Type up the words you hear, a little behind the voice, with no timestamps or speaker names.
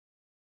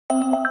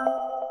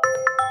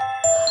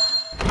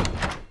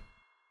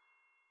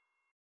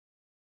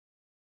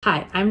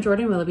Hi, I'm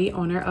Jordan Willaby,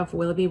 owner of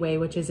Willaby Way,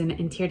 which is an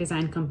interior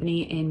design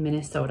company in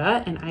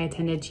Minnesota, and I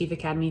attended Chief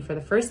Academy for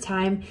the first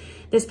time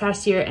this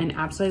past year and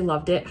absolutely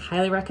loved it.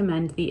 Highly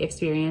recommend the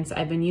experience.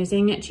 I've been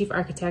using Chief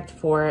Architect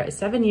for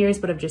 7 years,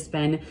 but I've just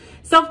been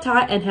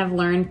self-taught and have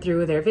learned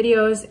through their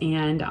videos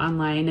and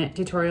online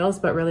tutorials,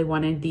 but really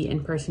wanted the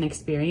in-person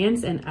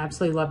experience and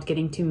absolutely loved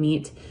getting to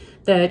meet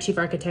the Chief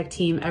Architect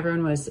team.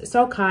 Everyone was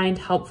so kind,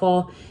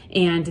 helpful,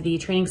 and the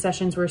training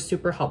sessions were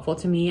super helpful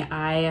to me.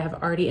 I have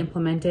already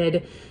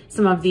implemented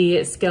some of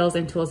the skills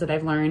and tools that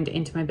I've learned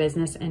into my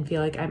business and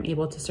feel like I'm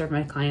able to serve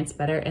my clients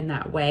better in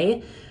that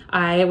way.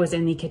 I was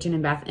in the kitchen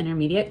and bath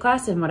intermediate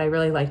class, and what I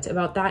really liked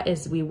about that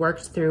is we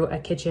worked through a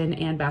kitchen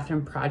and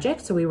bathroom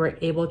project. So we were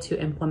able to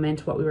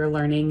implement what we were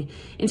learning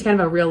into kind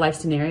of a real life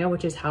scenario,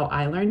 which is how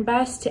I learned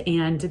best.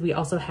 And we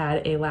also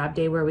had a lab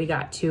day where we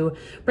got to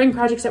bring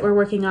projects that we're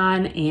working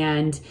on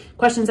and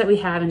questions that we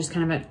have, and just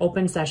kind of an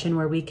open session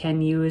where we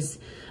can use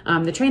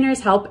the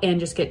trainer's help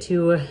and just get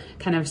to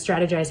kind of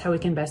strategize how we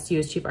can best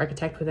use Chief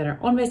Architect within our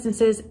own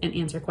businesses and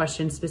answer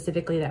questions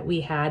specifically that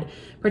we had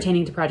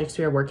pertaining to projects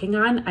we were working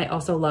on. I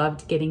also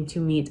loved getting to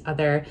meet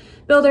other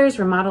builders,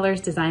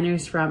 remodelers,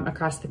 designers from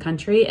across the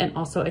country, and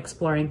also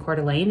exploring Coeur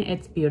d'Alene.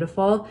 It's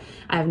beautiful.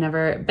 I've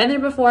never been there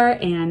before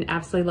and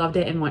absolutely loved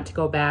it and want to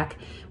go back.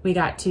 We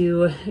got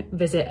to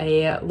visit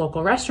a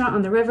local restaurant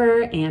on the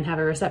river and have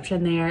a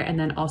reception there, and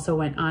then also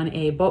went on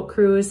a boat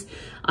cruise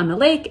on the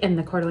lake and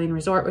the Coeur d'Alene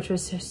Resort, which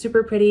was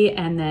super pretty,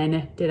 and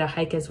then did a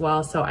hike as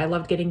well. So I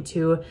loved getting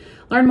to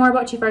learn more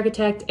about Chief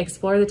Architect,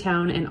 explore the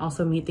town, and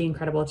also meet the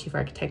incredible Chief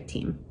Architect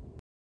team.